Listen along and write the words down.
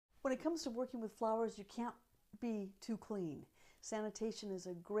When it comes to working with flowers, you can't be too clean. Sanitation is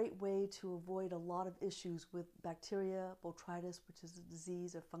a great way to avoid a lot of issues with bacteria, botrytis, which is a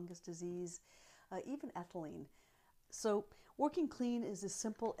disease, a fungus disease, even ethylene. So working clean is as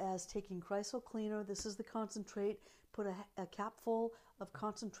simple as taking Chrysal cleaner, this is the concentrate, put a capful of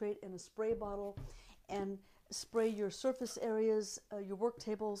concentrate in a spray bottle and spray your surface areas, your work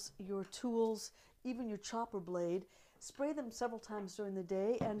tables, your tools, even your chopper blade. Spray them several times during the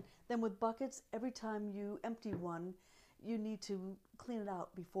day, and then with buckets, every time you empty one, you need to clean it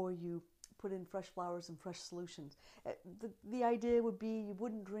out before you put in fresh flowers and fresh solutions. The idea would be you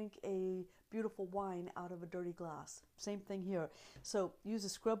wouldn't drink a beautiful wine out of a dirty glass. Same thing here. So use a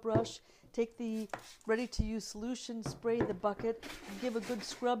scrub brush, take the ready-to-use solution, spray the bucket, give a good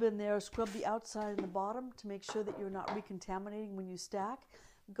scrub in there, scrub the outside and the bottom to make sure that you're not recontaminating when you stack.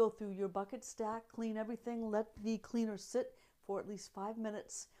 Go through your bucket stack, clean everything, let the cleaner sit for at least 5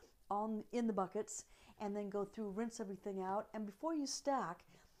 minutes in the buckets, and then go through, rinse everything out. And before you stack,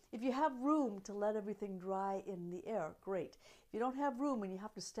 if you have room to let everything dry in the air, great. If you don't have room and you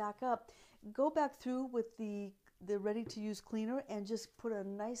have to stack up, go back through with the ready-to-use cleaner and just put a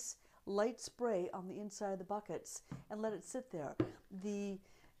nice light spray on the inside of the buckets and let it sit there. The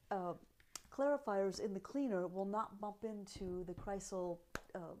clarifiers in the cleaner will not bump into the Chrysal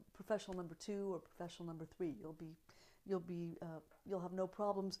professional number 2 or professional number 3. You'll have no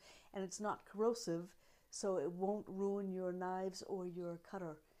problems, and it's not corrosive, so it won't ruin your knives or your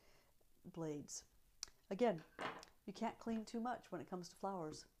cutter blades. Again, you can't clean too much when it comes to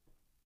flowers.